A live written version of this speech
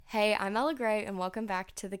Hey, I'm Ella Gray, and welcome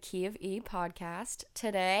back to the Key of E podcast.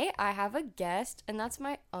 Today, I have a guest, and that's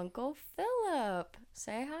my Uncle Phillip.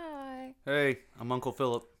 Say hi. Hey, I'm Uncle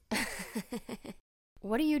Phillip.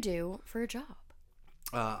 What do you do for a job?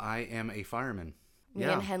 I am a fireman. Me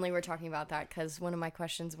and Henley were talking about that because one of my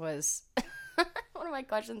questions was,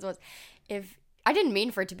 if I didn't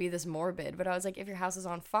mean for it to be this morbid, but I was like, if your house is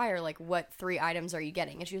on fire, like, what 3 items are you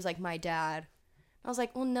getting? And she was like, my dad. I was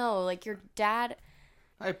like, well, no, like your dad.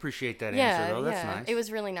 I appreciate that answer, though. That's nice. It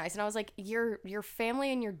was really nice. And I was like, your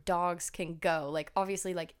family and your dogs can go. Like,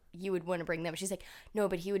 obviously, like, you would want to bring them. She's like, no,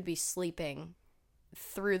 but he would be sleeping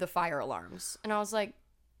through the fire alarms. And I was like,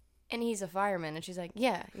 and he's a fireman. And she's like,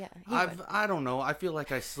 yeah. I don't know. I feel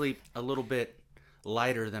like I sleep a little bit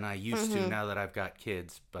lighter than I used to now that I've got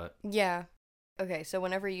kids, but... Yeah. Okay, so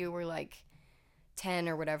whenever you were, like, 10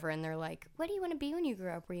 or whatever, and they're like, what do you want to be when you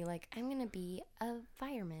grow up? Were you like, I'm going to be a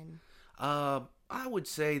fireman? I would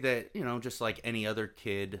say that, just like any other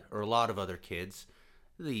kid or a lot of other kids,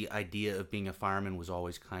 the idea of being a fireman was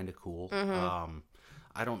always kind of cool.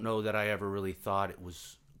 I don't know that I ever really thought it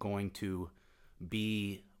was going to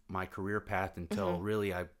be my career path until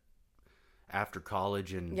really after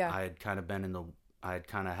college, and I had kind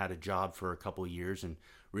of had a job for a couple of years and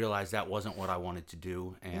realized that wasn't what I wanted to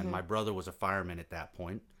do. And my brother was a fireman at that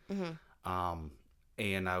point.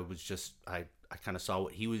 And I was just, I kind of saw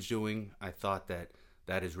what he was doing. I thought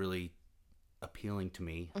that is really appealing to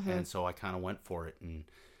me. And so I kind of went for it. And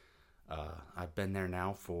I've been there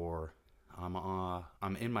now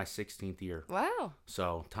I'm in my 16th year. Wow.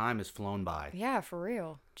 So time has flown by. Yeah, for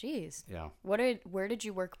real. Jeez. Yeah. Where did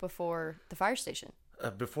you work before the fire station?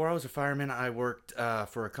 Before I was a fireman, I worked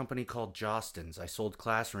for a company called Jostens. I sold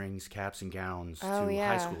class rings, caps, and gowns to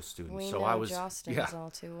high school students. We so know I was Jostens all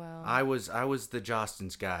too well. I was the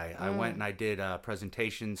Jostens guy. I went and I did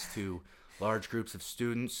presentations to large groups of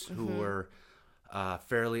students who were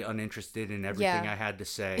fairly uninterested in everything I had to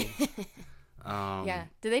say.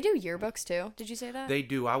 Do they do yearbooks too? Did you say that? They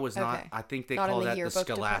do. I was not. I think they call that the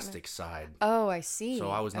scholastic side. Oh, I see. So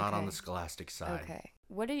I was not on the scholastic side. Okay.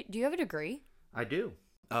 Do you have a degree? I do.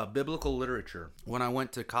 Biblical literature. When I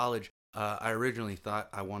went to college, I originally thought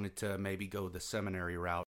I wanted to maybe go the seminary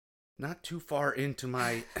route. Not too far into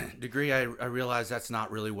my degree, I realized that's not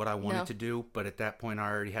really what I wanted to do. But at that point, I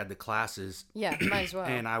already had the classes. Yeah, might as well.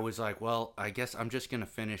 And I was like, well, I guess I'm just going to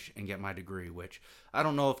finish and get my degree, which I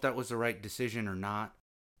don't know if that was the right decision or not.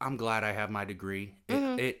 I'm glad I have my degree.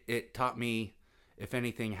 It taught me, if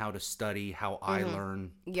anything, how to study, how I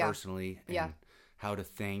learn personally, and how to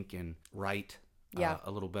think and write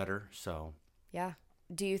a little better. So yeah.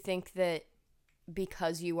 Do you think that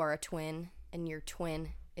because you are a twin and your twin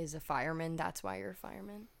is a fireman, that's why you're a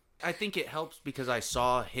fireman? I think it helps because I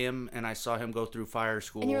saw him go through fire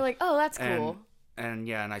school. And you're like, oh, that's cool.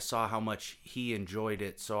 And I saw how much he enjoyed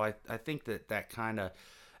it. So I think that kind of,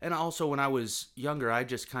 and also when I was younger, I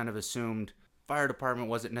just kind of assumed fire department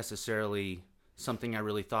wasn't necessarily something I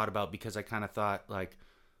really thought about because I kind of thought like,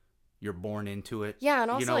 you're born into it. Yeah, and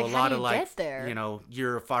also like, how do you get there?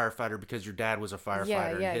 You're a firefighter because your dad was a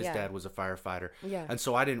firefighter and his dad was a firefighter. Yeah. And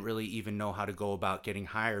so I didn't really even know how to go about getting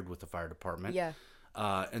hired with the fire department. Yeah.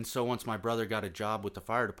 And so once my brother got a job with the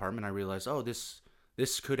fire department, I realized, oh, this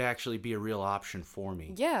could actually be a real option for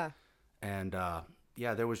me. Yeah. And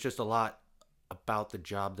there was just a lot about the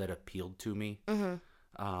job that appealed to me.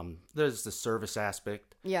 There's the service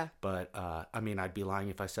aspect. Yeah. But I'd be lying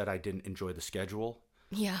if I said I didn't enjoy the schedule.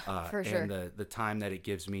 Yeah, for sure. And the time that it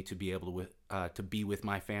gives me to be able to be with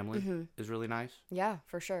my family is really nice. Yeah,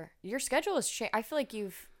 for sure. Your schedule has changed. I feel like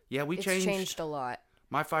it's changed a lot.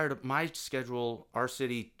 My schedule, our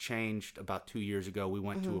city changed about 2 years ago. We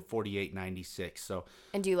went to a 48-96. So.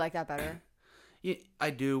 And do you like that better? Yeah, I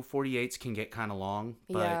do. 48s can get kind of long,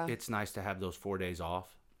 but it's nice to have those 4 days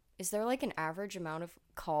off. Is there like an average amount of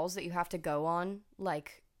calls that you have to go on,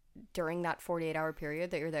 like during that 48-hour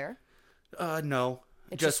period that you're there? No.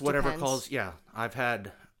 It just whatever depends. Calls. Yeah, I've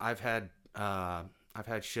had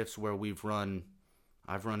shifts where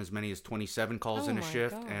I've run as many as 27 calls in a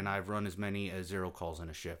shift, and I've run as many as 0 calls in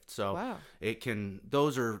a shift. So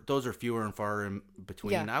those are fewer and far in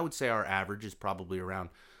between. Yeah. I would say our average is probably around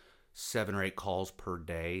 7 or 8 calls per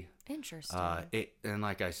day. Interesting. And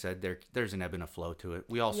like I said, there's an ebb and a flow to it.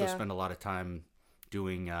 We also spend a lot of time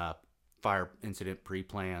doing fire incident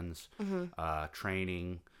pre-plans,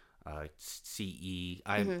 training. CE.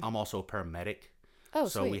 I'm also a paramedic. Oh,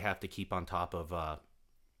 so sweet. We have to keep on top of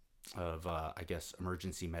I guess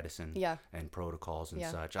emergency medicine and protocols and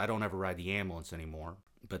such. I don't ever ride the ambulance anymore,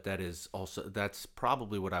 but that's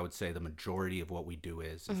probably what I would say the majority of what we do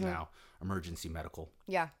is now emergency medical.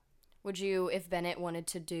 Yeah. Would you, if Bennett wanted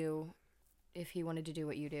to do, if he wanted to do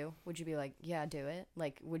what you do, would you be like, yeah, do it?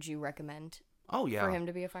 Like, would you recommend Oh yeah. for him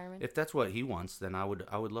to be a fireman? If that's what he wants, then I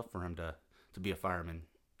would love for him to be a fireman.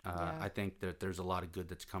 Yeah. I think that there's a lot of good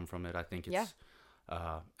that's come from it. I think it's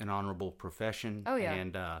Yeah. an honorable profession. Oh, yeah.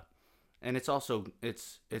 And it's also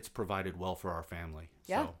it's provided well for our family.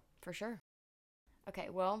 Yeah, So. for sure. Okay,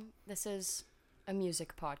 well, this is a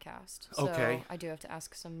music podcast, so Okay. I do have to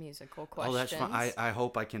ask some musical questions. Oh, that's fine. I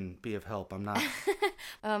hope I can be of help. I'm not.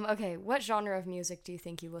 Okay, what genre of music do you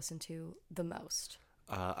think you listen to the most?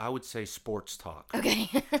 I would say sports talk. Okay.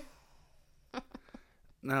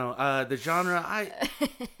 No, the genre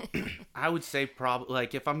I would say probably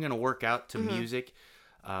like if I'm gonna work out to music,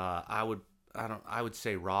 I would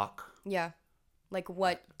say rock. Yeah. Like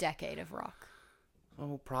what decade of rock?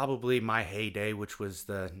 Oh, probably my heyday, which was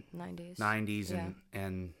the 90s Yeah.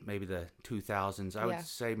 and maybe the 2000s. I Yeah. would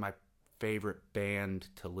say my favorite band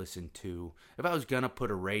to listen to. If I was gonna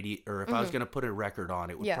put a I was gonna put a record on,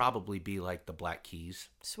 it would Yeah. probably be like the Black Keys,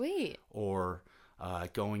 Sweet. or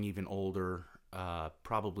going even older,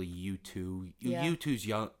 probably U2. Yeah. U2's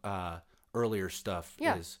young, earlier stuff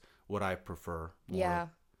Yeah. is what I prefer more. Yeah.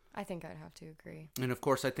 I think I'd have to agree. And of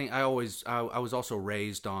course, I think I was also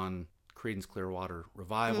raised on Creedence Clearwater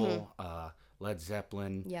Revival, Led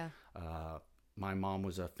Zeppelin. Yeah. My mom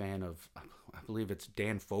was a fan of, I believe it's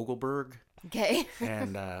Dan Fogelberg, Okay.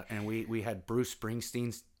 and we had Bruce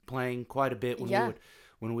Springsteen's playing quite a bit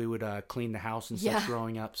when we would clean the house and such Yeah.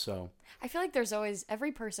 growing up. So I feel like there's always,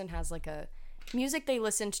 every person has like a music they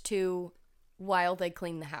listened to while they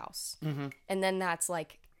clean the house. Mm-hmm. And then that's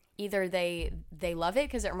like, either they love it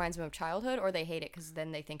because it reminds them of childhood, or they hate it because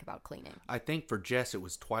then they think about cleaning. I think for Jess it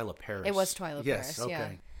was Twyla Paris. It was Twyla Yes, Paris, okay.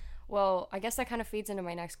 yeah. Well, I guess that kind of feeds into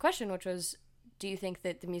my next question, which was, do you think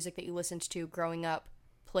that the music that you listened to growing up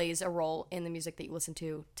plays a role in the music that you listen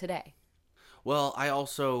to today? Well, I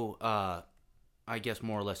also, I guess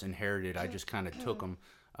more or less inherited. I just kind of took them,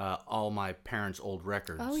 all my parents' old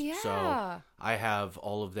records. Oh, yeah. So I have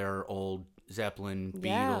all of their old Zeppelin,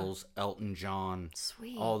 Yeah. Beatles, Elton John,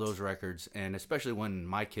 Sweet. all those records. And especially when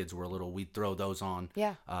my kids were little, we'd throw those on.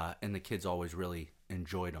 Yeah. And the kids always really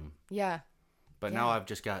enjoyed them. Yeah. But Yeah. now I've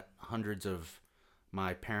just got hundreds of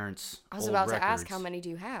my parents' I was old about to records. ask, how many do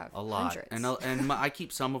you have? A lot. Hundreds. And I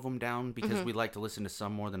keep some of them down because we like to listen to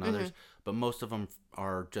some more than others. But most of them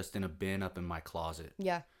are just in a bin up in my closet.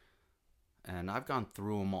 Yeah. And I've gone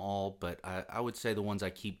through them all, but I would say the ones I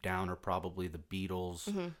keep down are probably the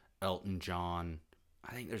Beatles, Elton John.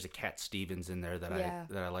 I think there's a Cat Stevens in there that Yeah.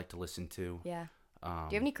 I like to listen to. Yeah. Do you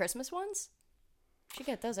have any Christmas ones? You should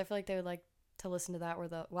get those. I feel like they would like to listen to that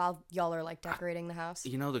while y'all are like decorating the house.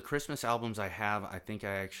 You know, the Christmas albums I have, I think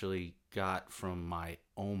I actually got from my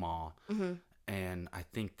Oma. And I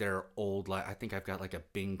think they're old. Like I think I've got like a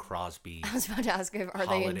Bing Crosby I was about to ask, are they in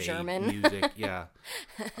holiday German? music, yeah,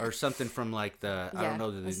 or something from like I Yeah, don't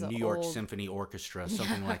know, it's the the New York old- Symphony Orchestra,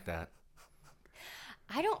 something like that.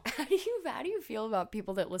 I don't. How do you feel about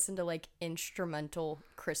people that listen to like instrumental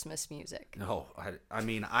Christmas music? No, I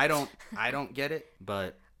mean I don't get it,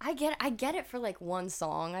 but I get it for like one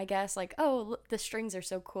song, I guess. Like, oh, look, the strings are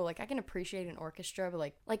so cool. Like, I can appreciate an orchestra,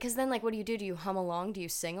 but because then like, what do? Do you hum along? Do you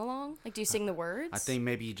sing along? Like, do you sing the words? I think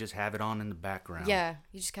maybe you just have it on in the background. Yeah,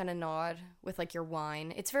 you just kind of nod with like your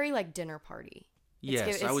wine. It's very like dinner party.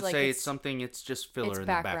 Yes, I would say it's something. It's just filler It's in the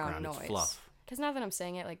background background. noise. It's fluff. Because now that I'm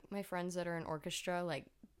saying it, like my friends that are in orchestra, like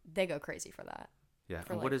they go crazy for that. Yeah,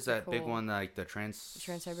 For, and like, what is the that big cool- one, like the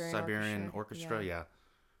Trans-Siberian Trans-Siberian Orchestra? Yeah.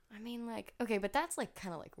 I mean, like, okay, but that's like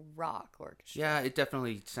kind of like rock orchestra. Yeah, it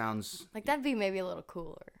definitely sounds. Like that'd be maybe a little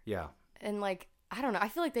cooler. Yeah. And like, I don't know. I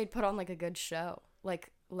feel like they'd put on like a good show.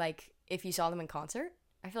 Like if you saw them in concert,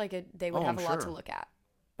 I feel like they would Oh, have I'm a lot to sure. look at.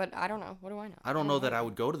 But I don't know. What do I know? I don't know that I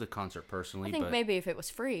would go to the concert personally, I think but maybe if it was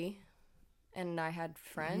free, and I had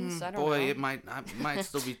friends. I don't boy, know. it might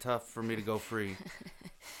still be tough for me to go free.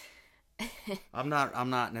 I'm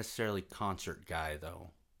not necessarily concert guy though.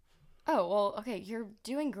 Oh, well, okay, you're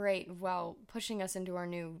doing great while pushing us into our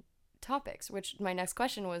new topics, which my next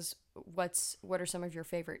question was, what are some of your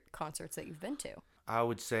favorite concerts that you've been to? I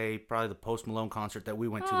would say probably the Post Malone concert that we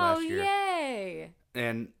went to Oh, last year. yay!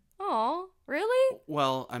 And Oh, really?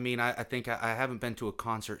 well, I mean, I think I haven't been to a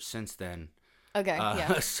concert since then. Okay,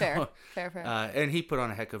 yeah, so, fair. And he put on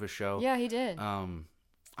a heck of a show. Yeah, he did.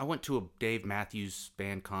 I went to a Dave Matthews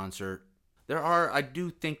Band concert. I do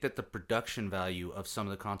think that the production value of some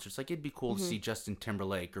of the concerts, like it'd be cool to see Justin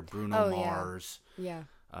Timberlake or Bruno Mars. Yeah.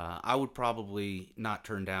 I would probably not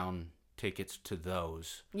turn down tickets to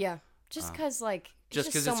those. Yeah. Just because, like, just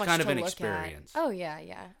because 'cause it's kind of an experience. Oh, yeah.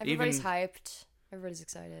 Everybody's Even- hyped. Everybody's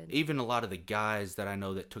excited. Even a lot of the guys that I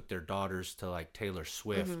know that took their daughters to like Taylor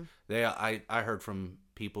Swift, I heard from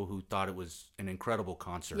people who thought it was an incredible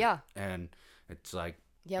concert. Yeah. And it's like,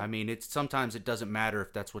 Yep. I mean, sometimes it doesn't matter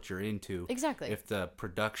if that's what you're into. Exactly. If the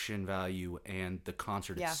production value and the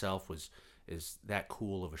concert itself is that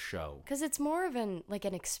cool of a show. Because it's more of an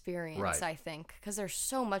experience, Right. I think. Because there's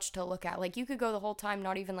so much to look at. Like, you could go the whole time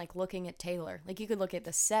not even, like, looking at Taylor. Like, you could look at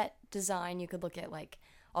the set design. You could look at, like,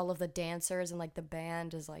 all of the dancers and, like, the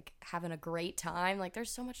band is, like, having a great time. Like,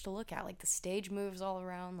 there's so much to look at. Like, the stage moves all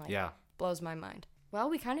around. Like, Yeah. blows my mind. Well,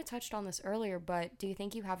 we kind of touched on this earlier, but do you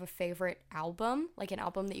think you have a favorite album? Like, an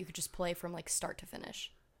album that you could just play from, like, start to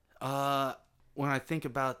finish? When I think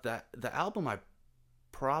about that, the album I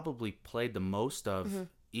probably played the most of,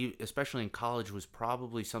 especially in college, was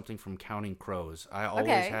probably something from Counting Crows. I always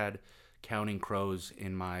had Counting Crows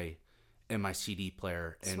in my CD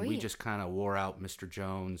player, and we Sweet. just kind of wore out Mr.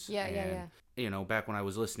 Jones. Yeah. You know, back when I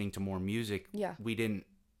was listening to more music, we didn't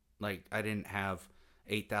I didn't have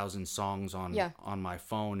 8,000 songs on my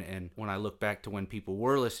phone, and when I look back to when people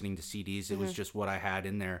were listening to CDs, it was just what I had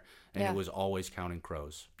in there, and it was always Counting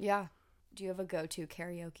Crows. Yeah. Do you have a go-to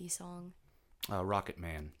karaoke song? Rocket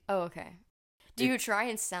Man. Oh, okay. Do you try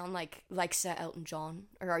and sound like Sir Elton John,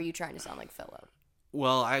 or are you trying to sound like Phillip?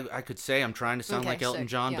 Well, I could say I'm trying to sound like Elton sick.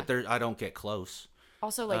 John, Yeah. but I don't get close.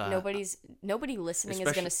 Also, like, nobody listening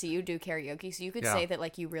is going to see you do karaoke, so you could say that,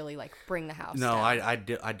 like, you really, like, bring the house No,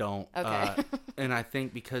 down. I don't. Okay. And I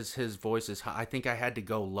think because his voice is high, I think I had to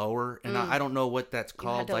go lower, and I don't know what that's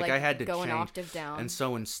called. You had to, I had to go change. an octave down. And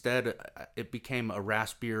so instead, it became a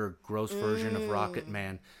raspier, gross version of Rocket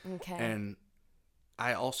Man. Okay. And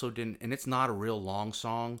I also didn't, and it's not a real long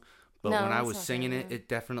song, but No, when I it's was not singing very it, it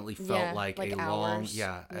definitely felt like a long, hours.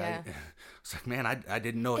 yeah. Yeah. It's like, man, I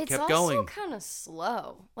didn't know it It's kept also going. kind of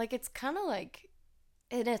slow. Like, it's kind of like,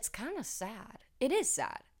 it's kind of sad. It is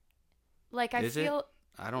sad. Like, I Is feel... it?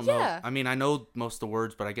 I don't Yeah. know. I mean, I know most of the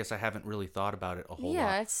words, but I guess I haven't really thought about it a whole lot.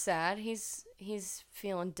 Yeah, it's sad. He's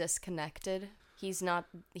feeling disconnected. He's not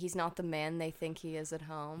the man they think he is at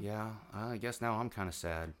home. Yeah, I guess now I'm kind of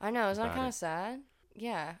sad. I know, isn't that about kind it. of sad?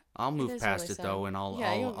 Yeah. I'll move is past really it sad. though, and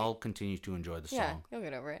Yeah, I'll continue to enjoy the Yeah, song. you'll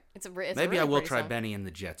get over it. It's Maybe a really I will pretty try song. Benny and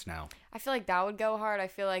the Jets now. I feel like that would go hard. I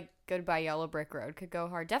feel like Goodbye Yellow Brick Road could go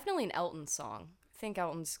hard. Definitely an Elton song. I think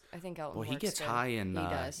Elton. Well, he works gets good. high in He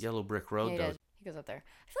does. Yellow Brick Road He though. does. He goes up there.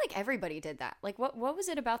 I feel like everybody did that. Like, what was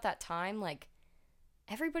it about that time? Like,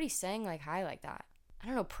 everybody sang like high like that. I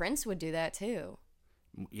don't know. Prince would do that too.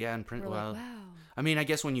 Yeah, and Prince. We're Well, like, wow. I mean, I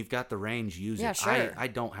guess when you've got the range, use Yeah, it. sure. I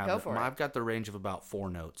don't have Go it. for it. I've got the range of about 4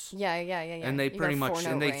 notes. Yeah. And they You got pretty a much,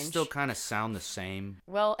 4-note and they range. still kind of sound the same.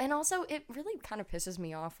 Well, and also it really kind of pisses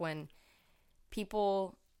me off when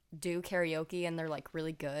people do karaoke and they're like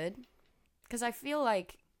really good. Because I feel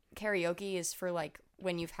like karaoke is for like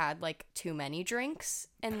when you've had like too many drinks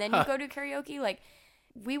and then you go to karaoke. Like,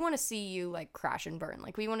 we want to see you like crash and burn.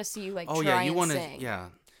 Like, we want to see you like Oh try yeah, you and want to, sing. yeah,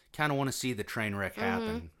 kind of want to see the train wreck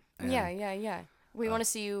happen. And, Yeah. We want to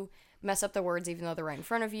see you mess up the words even though they're right in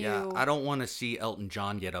front of you. Yeah, I don't want to see Elton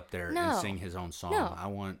John get up there and No. sing his own song. No. I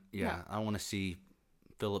want to see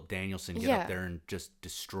Philip Danielson get Yeah. up there and just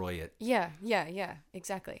destroy it. Yeah,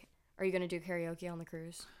 exactly. Are you going to do karaoke on the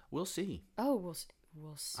cruise? We'll see. Oh,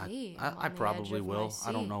 we'll see. I'm I on the probably edge of my will.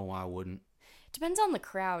 I don't seat. know why I wouldn't. Depends on the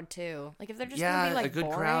crowd too. Like, if they're just Yeah, gonna be like a good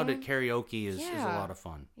boring, crowd at karaoke is a Yeah. lot of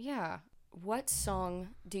fun. Yeah. What song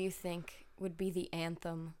do you think would be the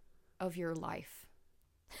anthem of your life?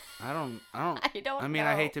 I don't. I don't I mean, know.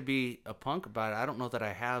 I hate to be a punk about it. I don't know that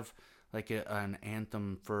I have like an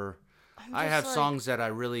anthem for. I just have like- songs that I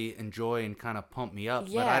really enjoy and kind of pump me up,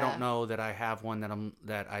 but I Yeah. don't know that I have one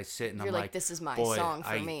that I sit and You're I'm like, this is my boy, song for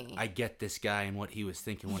I, me. I get this guy and what he was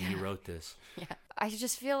thinking when he wrote this. Yeah. I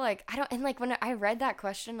just feel like I don't. And like when I read that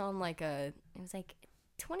question on like it was like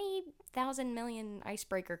 20,000 million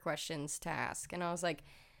icebreaker questions to ask, and I was like,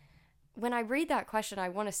 when I read that question, I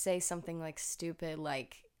want to say something like stupid,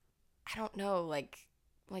 like I don't know, like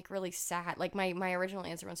really sad. Like my original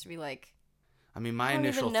answer wants to be like, I mean, my I don't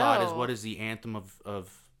initial even thought is, know. what is the anthem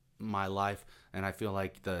of my life? And I feel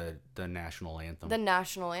like the national anthem. the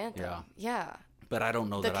national anthem. Yeah. But I don't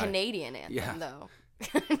know The that Canadian anthem, Yeah. though.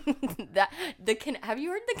 Have you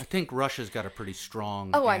heard I think Russia's got a pretty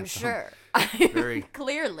strong Oh, I'm anthem. sure. Very-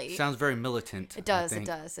 Clearly. Sounds very militant. It does, I think.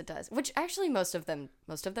 it does. Which actually most of them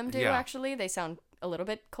do, Yeah. actually. They sound a little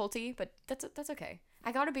bit culty, but that's okay.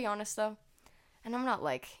 I gotta be honest, though. And I'm not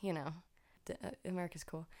like, America's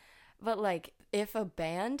cool. But, like, if a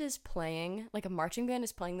band is playing, like a marching band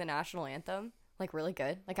is playing the national anthem, like really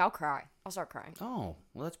good, like I'll cry. I'll start crying. Oh,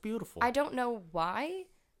 well, that's beautiful. I don't know why.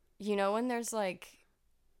 When there's like,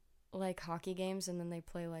 like hockey games and then they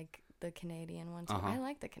play like the Canadian one too. I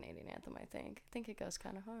like the Canadian anthem. I think it goes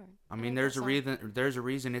kind of hard. I mean, there's a reason. There's a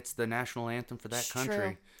reason it's the national anthem for that country.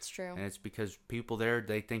 True. It's true. And it's because people there,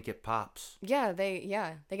 they think it pops. Yeah, they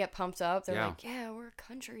get pumped up. They're like, yeah, we're a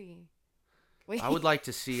country. I would like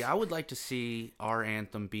to see our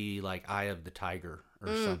anthem be like "Eye of the Tiger"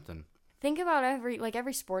 or something. Think about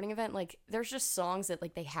every sporting event. Like, there's just songs that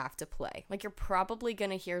like they have to play. Like, you're probably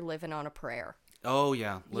gonna hear "Living on a Prayer." Oh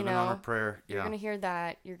yeah, "Living on a Prayer." Yeah, you're gonna hear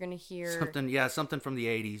that. You're gonna hear something. Yeah, something from the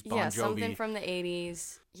 '80s. Bon Jovi. Something from the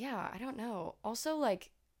 '80s. Yeah, I don't know. Also,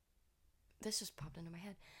 like, this just popped into my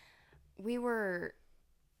head. We were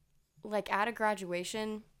like at a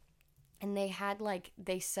graduation. And they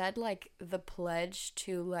said, like, the pledge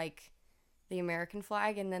to, like, the American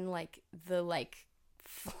flag, and then, like, they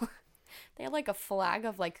had, like, a flag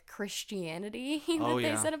of, like, Christianity that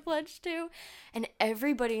they said a pledge to. And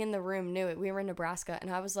everybody in the room knew it. We were in Nebraska,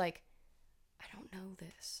 and I was like, I don't know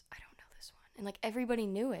this one. And, like, everybody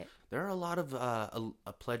knew it. There are a lot of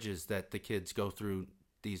pledges that the kids go through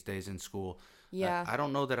these days in school. Yeah. I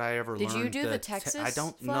don't know that I ever learned. Did you do the Texas I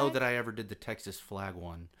don't flag? know that I ever did the Texas flag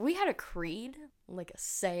one. We had a creed, like a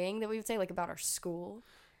saying that we would say, like, about our school.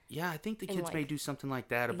 Yeah, I think the kids may do something like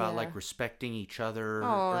that about, like, respecting each other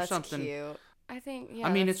or something. Oh, that's cute. I think, I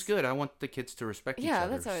mean, it's good. I want the kids to respect each other. Yeah,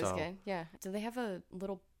 that's always good. Yeah. Do they have a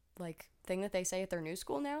little, like, thing that they say at their new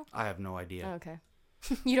school now? I have no idea. Oh, okay.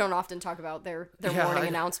 You don't often talk about their morning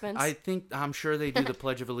announcements. I'm sure they do the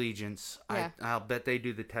Pledge of Allegiance. Yeah. I'll bet they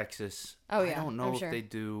do the Texas. Oh, yeah. I don't know if they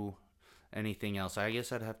do anything else. I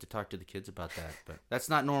guess I'd have to talk to the kids about that. But that's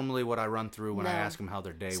not normally what I run through when I ask them how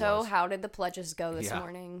their day was. So how did the pledges go this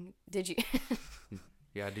morning? Did you?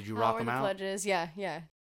 Yeah, did you rock them out? How were the pledges? Yeah.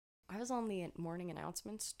 I was on the morning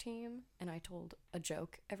announcements team, and I told a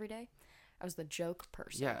joke every day. I was the joke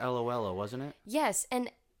person. Yeah, LOL, wasn't it? Yes, and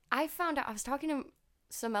I found out, I was talking to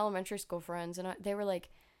some elementary school friends, and they were like,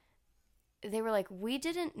 we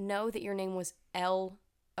didn't know that your name was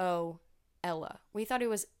L-O Ella. We thought it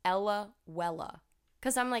was Ella Wella.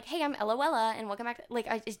 Because I'm like, hey, I'm Ella Wella, and welcome back.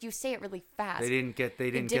 You say it really fast. They didn't get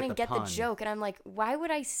the joke, and I'm like, why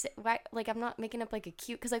would I say, like, I'm not making up, like, a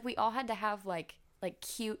cute, because, like, we all had to have, like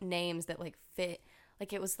cute names that, like, fit.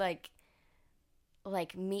 Like, it was, like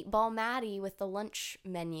Meatball Maddie with the lunch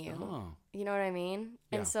menu. Oh. You know what I mean?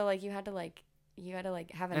 Yeah. And so, like, you had to have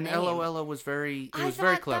a name. And LOL was very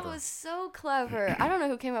clever. That was so clever. I don't know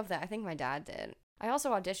who came up with that. I think my dad did. I also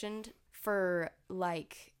auditioned for,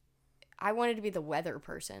 like, I wanted to be the weather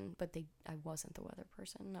person, but I wasn't the weather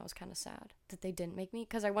person. I was kind of sad that they didn't make me,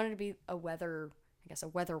 because I wanted to be a weather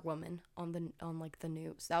woman on the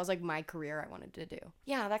news. That was, like, my career I wanted to do.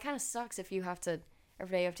 Yeah, that kind of sucks if you have to,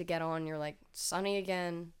 every day you have to get on, you're like, sunny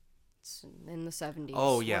again. It's in the 70s.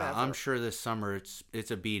 Oh, yeah. Whatever. I'm sure this summer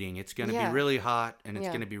it's a beating. It's going to be really hot, and it's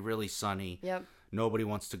going to be really sunny. Yep. Nobody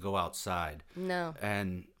wants to go outside. No.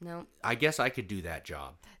 And I guess I could do that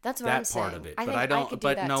job. That's what I'm saying. That part of it. But I don't.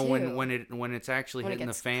 But no, when it's actually hitting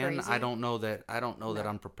the fan, crazy. I don't know that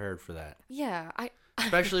I'm prepared for that. Yeah,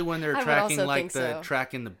 especially when they're tracking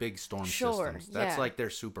tracking the big storm systems. That's like their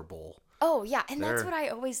Super Bowl. Oh yeah, and that's what I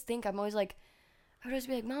always think. I'm always like, I would always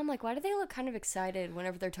be like, Mom, like, why do they look kind of excited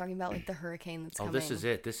whenever they're talking about, like, the hurricane that's coming? Oh, this is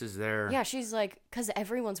it. This is their... Yeah, she's like, because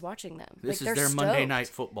everyone's watching them. This is their stoked. Monday Night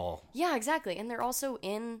Football. Yeah, exactly. And they're also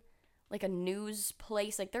in, like, a news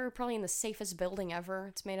place. Like, they're probably in the safest building ever.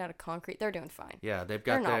 It's made out of concrete. They're doing fine. Yeah, they've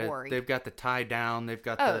got the tie down. They've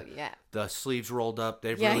got the sleeves rolled up.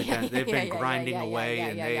 They've been grinding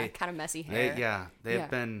away. Yeah, kind of messy hair. They've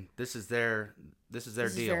been... This is their deal. This is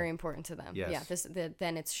very important to them. Yes. Yeah,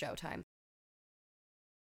 then it's showtime.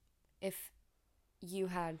 If you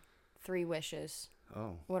had 3 wishes,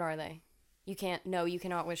 what are they? You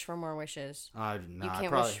cannot wish for more wishes. No, you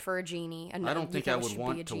can't wish for a genie. I don't think I would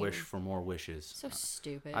want to wish for more wishes. So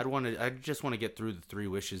stupid. I just want to get through the 3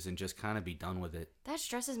 wishes and just kind of be done with it. That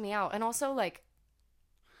stresses me out. And also, like...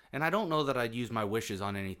 And I don't know that I'd use my wishes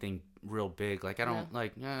on anything real big. Like, I don't,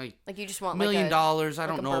 like you just want, $1 million. I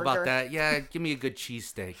don't know burger. about that. Yeah, give me a good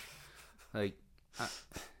cheesesteak. Like...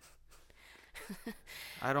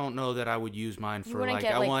 I don't know that I would use mine for like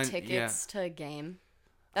tickets to a game.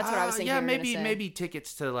 That's what I was thinking. Yeah, maybe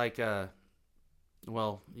tickets to like if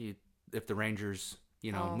the Rangers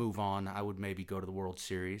move on, I would maybe go to the World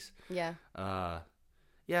Series. Yeah. A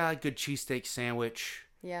good cheesesteak sandwich.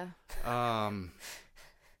 Yeah. Yeah,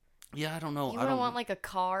 I don't know. You wouldn't want like a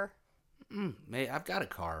car? I've got a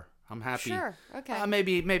car. I'm happy. Sure. Okay.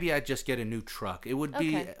 Maybe I'd just get a new truck. It would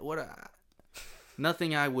be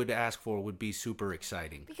nothing I would ask for would be super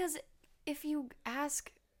exciting. Because if you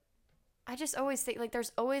ask, I just always think like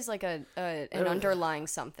there's always like an underlying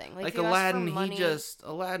something. Like if you ask for Aladdin, money,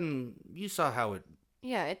 Aladdin. You saw how it.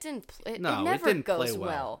 yeah, it didn't. It No, it never didn't goes play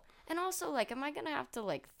well. And also, like, am I gonna have to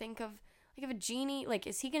like think of like if a genie like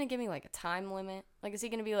is he gonna give me like a time limit? Like, is he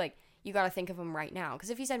gonna be like you got to think of him right now? Because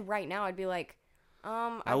if he said right now, I'd be like,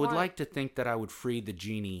 I would like to think that I would free the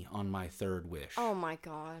genie on my third wish. Oh my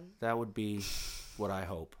god. That would be what I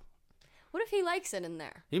hope. What if he likes it in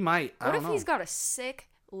there? He might. I don't know. What if he's got a sick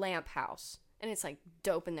lamp house and it's like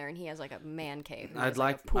dope in there and he has like a man cave? And I'd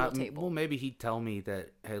like like a pool table. Well, maybe he'd tell me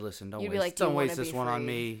that. Hey, listen, don't You'd waste, be like, don't waste this one on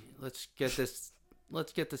me. Let's get this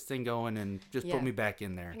thing going and just put me back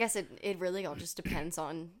in there. I guess it really all just depends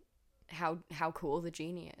on how cool the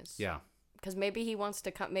genie is. Yeah. Because maybe he wants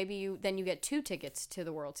to come. Maybe you get 2 tickets to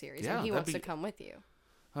the World Series, Yeah, and he wants to come with you.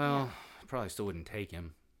 Well, I probably still wouldn't take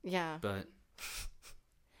him. Yeah. But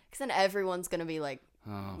because then everyone's gonna be like,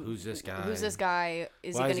 oh, who's this guy? Who's this guy?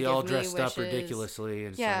 Why is he all dressed up ridiculously?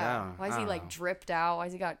 And yeah. Why is he like dripped out? Why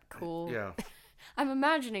is he got cool? Yeah. I'm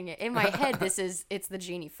imagining it in my head. It's the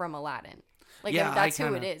genie from Aladdin. Like that's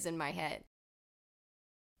who it is in my head.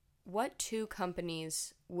 What 2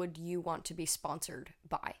 companies would you want to be sponsored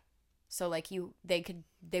by? So like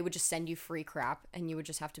they would just send you free crap and you would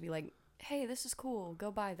just have to be like, hey, this is cool.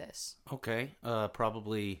 Go buy this. Okay.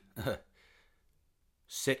 Probably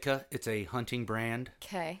Sitka. It's a hunting brand.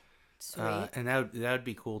 Okay. Sweet. And that would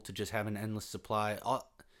be cool to just have an endless supply.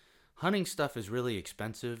 Hunting stuff is really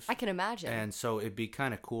expensive. I can imagine. And so it'd be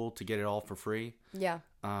kind of cool to get it all for free. Yeah.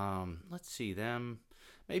 Let's see them.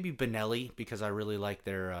 Maybe Benelli because I really like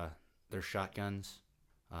their shotguns.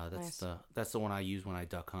 That's the one I use when I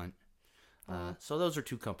duck hunt. So those are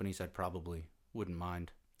 2 companies I'd probably wouldn't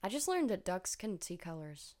mind. I just learned that ducks can see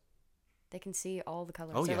colors. They can see all the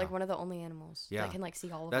colors. Oh, They're yeah. like one of the only animals that can like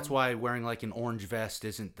see all of them. That's why wearing like an orange vest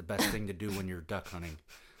isn't the best thing to do when you're duck hunting.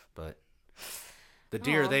 But the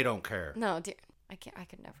deer, they don't care. No, deer. I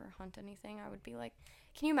could never hunt anything. I would be like,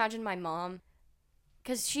 can you imagine my mom?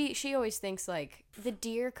 Because she always thinks like the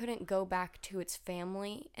deer couldn't go back to its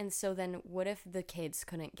family, and so then what if the kids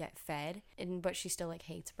couldn't get fed? But she still like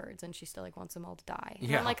hates birds, and she still like wants them all to die.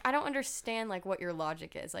 And I'm like, I don't understand like what your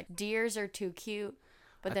logic is. Like deers are too cute,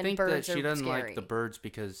 but then birds are scary. I think that she doesn't like the birds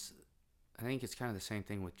because I think it's kind of the same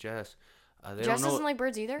thing with Jess. Jess doesn't like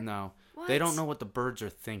birds either? No. What? They don't know what the birds are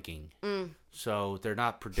thinking. So they're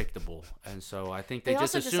not predictable. And so I think they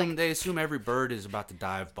assume every bird is about to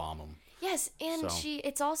dive bomb them. Yes, and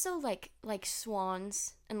it's also like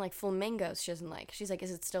swans and like flamingos she doesn't like. She's like,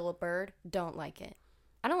 is it still a bird? Don't like it.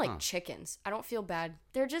 I don't like chickens. I don't feel bad.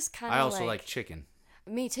 They're just kind of I also like chicken.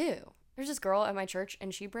 Me too. There's this girl at my church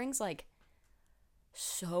and she brings like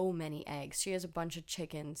so many eggs. She has a bunch of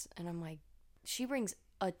chickens and I'm like, she brings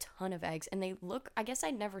a ton of eggs and they look, I guess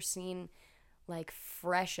I'd never seen like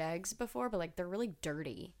fresh eggs before, but like they're really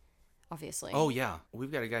dirty, obviously. Oh yeah.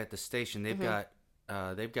 We've got a guy at the station. They've got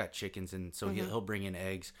chickens, and so he'll bring in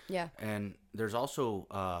eggs. Yeah. And there's also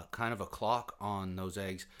kind of a clock on those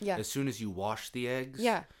eggs. Yeah. As soon as you wash the eggs.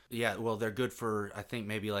 Yeah. Yeah. Well, they're good for I think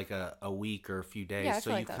maybe like a week or a few days. Yeah, I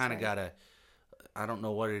so feel you like kind of gotta. I don't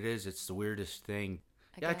know what it is. It's the weirdest thing.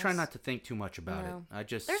 I try not to think too much about it. I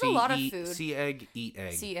just there's a lot of food. See egg, eat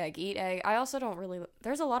egg. See egg, eat egg. I also don't really.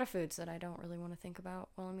 There's a lot of foods that I don't really want to think about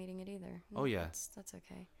while I'm eating it either. Oh yeah, that's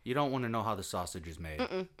okay. You don't want to know how the sausage is made.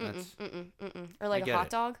 Or like a hot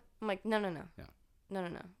dog. I'm like, no. Yeah. No.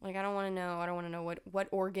 Like I don't want to know. I don't want to know what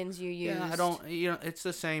organs you use. Yeah, I don't. It's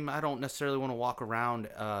the same. I don't necessarily want to walk around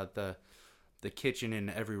the kitchen in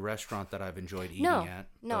every restaurant that I've enjoyed eating at.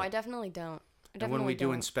 No, I definitely don't. And when we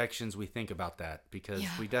do inspections, we think about that because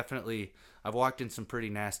we definitely. I've walked in some pretty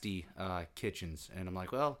nasty kitchens, and I'm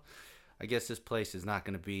like, well, I guess this place is not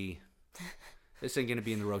going to be. This ain't going to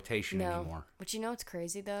be in the rotation anymore. But you know what's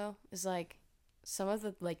crazy though is like some of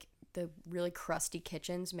the really crusty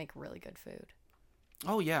kitchens make really good food.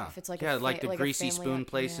 Oh yeah, if it's like like the greasy spoon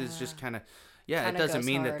places, just kind of. Yeah, it doesn't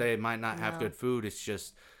mean that they might not have good food. It's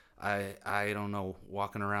just. I don't know,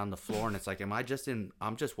 walking around the floor and it's like,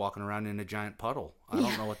 I'm just walking around in a giant puddle. I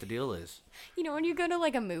don't know what the deal is. You know, when you go to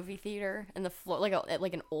like a movie theater and the floor,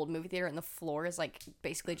 like an old movie theater and the floor is like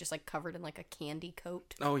basically just like covered in like a candy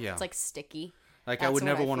coat. Oh yeah. It's like sticky. Like I would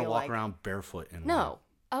never want to walk around barefoot in No.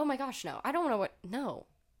 Oh my gosh, no. I don't want to, no.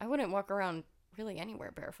 I wouldn't walk around really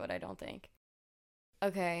anywhere barefoot, I don't think.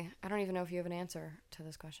 Okay, I don't even know if you have an answer to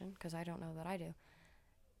this question because I don't know that I do.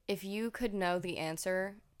 If you could know the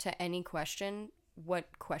answer to any question,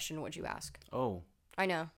 what question would you ask? Oh. I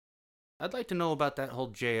know. I'd like to know about that whole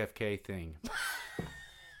JFK thing.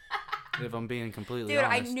 if I'm being completely Dude,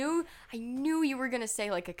 honest. I knew you were gonna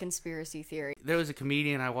say like a conspiracy theory. There was a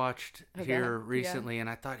comedian I watched here Okay. recently, and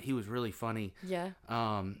I thought he was really funny. Yeah.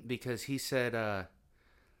 Because he said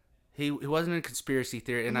he wasn't a conspiracy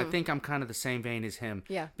theory, and I think I'm kind of the same vein as him.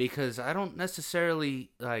 Yeah. Because I don't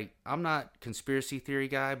necessarily like I'm not conspiracy theory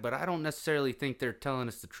guy, but I don't necessarily think they're telling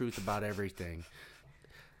us the truth about everything.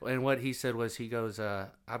 And what he said was, he goes,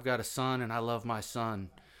 "I've got a son, and I love my son,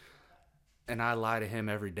 and I lie to him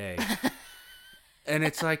every day." And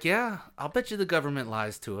it's like, yeah, I'll bet you the government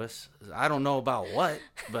lies to us. I don't know about what,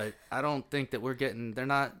 but I don't think that they're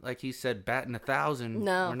not, like he said, batting 1,000.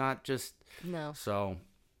 No. We're not just, No. so.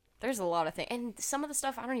 There's a lot of things. And some of the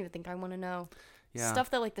stuff I don't even think I want to know. Yeah.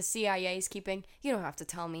 Stuff that like the CIA is keeping. You don't have to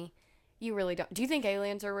tell me. You really don't. Do you think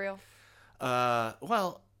aliens are real?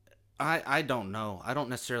 Well, I don't know. I don't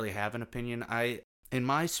necessarily have an opinion. In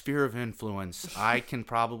my sphere of influence, I can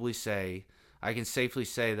safely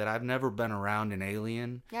say that I've never been around an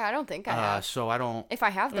alien. Yeah, I don't think I have. So I don't. If I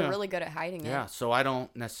have, they're really good at hiding it. Yeah, so I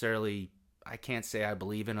don't necessarily. I can't say I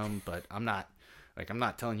believe in them, but I'm not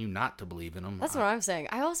telling you not to believe in them. That's what I'm saying.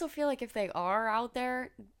 I also feel like if they are out there,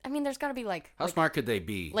 I mean, there's got to be like... How smart could they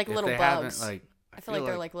be? Like if little they bugs. haven't, I feel like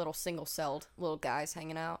they're like little single-celled little guys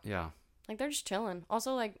hanging out. Yeah. Like, they're just chilling.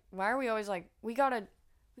 Also, like, why are we always like, we gotta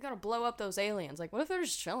blow up those aliens? Like, what if they're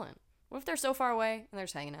just chilling? What if they're so far away and they're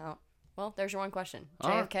just hanging out? Well, there's your one question.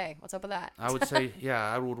 JFK, what's up with that? I would say, yeah,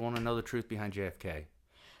 I would want to know the truth behind JFK.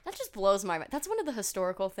 That just blows my mind. That's one of the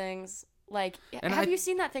historical things. Like, And have you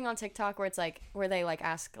seen that thing on TikTok where it's like, where they like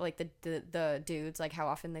ask like the dudes like how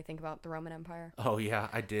often they think about the Roman Empire? Oh yeah,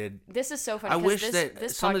 I did. This is so funny. I wish this that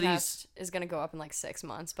podcast some of these is gonna go up in like 6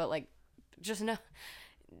 months, but like, just know.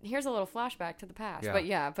 Here's a little flashback to the past.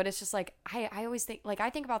 Yeah. But it's just like I always think like I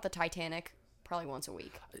think about the Titanic probably once a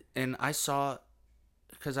week. And I saw,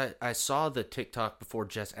 because I saw the TikTok before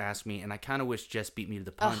Jess asked me, and I kind of wish Jess beat me to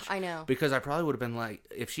the punch. I know. Because I probably would have been like,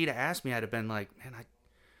 if she'd have asked me, I'd have been like, man,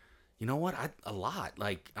 you know what? A lot.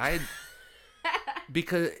 Like,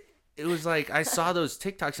 because it was like, I saw those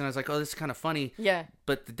TikToks and I was like, oh, this is kind of funny. Yeah.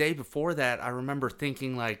 But the day before that, I remember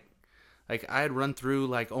thinking like I had run through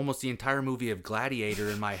like almost the entire movie of Gladiator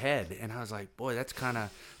in my head. And I was like, boy, I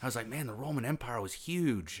was like, man, the Roman Empire was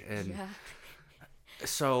huge. And Yeah.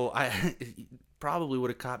 so it probably would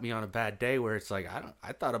have caught me on a bad day where it's like,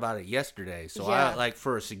 I thought about it yesterday. So Yeah. I like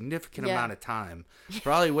for a significant Yeah. amount of time,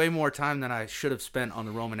 probably way more time than I should have spent on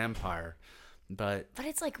the Roman Empire. But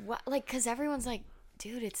it's like what, like, because everyone's like,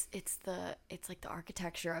 dude, it's like the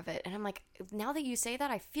architecture of it, and I'm like, now that you say that,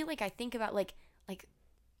 I feel like I think about like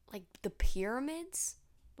the pyramids,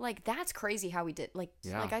 like that's crazy how we did, like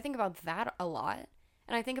Yeah. like I think about that a lot,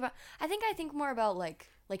 and I think more about like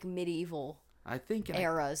medieval I think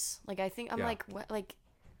eras, like I think I'm Yeah. like what like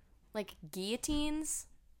guillotines.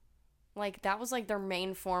 Like, that was, like, their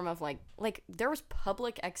main form of, like, there was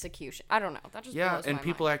public execution. I don't know. That just blows and my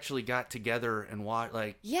people mind. actually got together and watched,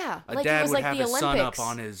 like, Yeah. a like, dad it was would like have the his Olympics.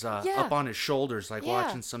 son up on his shoulders, like, Yeah.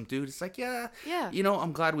 watching some dude. It's like, yeah, Yeah. you know,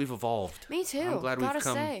 I'm glad we've evolved. Me too. I'm glad Gotta we've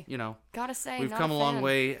come, say. you know, Gotta say, we've not come a long fan.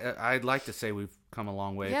 way. I'd like to say we've come a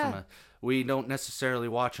long way Yeah. we don't necessarily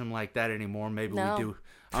watch them like that anymore. Maybe No. we do.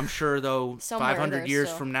 I'm sure, though, Somewhere 500 there's years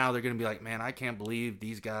still- from now, they're going to be like, man, I can't believe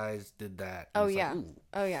these guys did that. And Oh, it's like, yeah. ooh.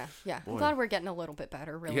 Oh, yeah. Yeah. I'm Boy. glad we're getting a little bit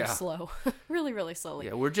better. Really Yeah. slow. really, really slowly.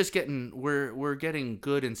 Yeah, we're just getting we're getting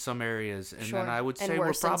good in some areas, and Sure. then I would And say we're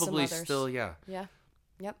worse in some probably others. still Yeah. Yep.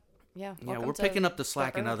 Yeah. yeah Welcome we're to picking up the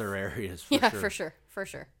slack in Earth. other areas. For Yeah, sure. for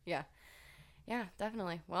sure. Yeah. Yeah,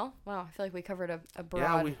 definitely. Well, wow. I feel like we covered a Yeah,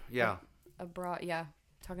 broad. yeah. A broad. Yeah.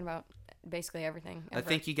 Talking about basically everything. I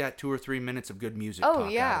think you got 2 or 3 minutes of good music. Oh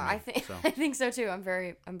talk yeah, out of me, I think so. I think so too. I'm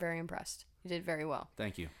very impressed. You did very well.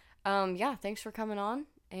 Thank you. Yeah, thanks for coming on,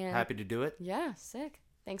 and Happy to do it. yeah, sick.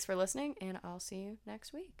 Thanks for listening, and I'll see you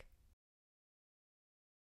next week.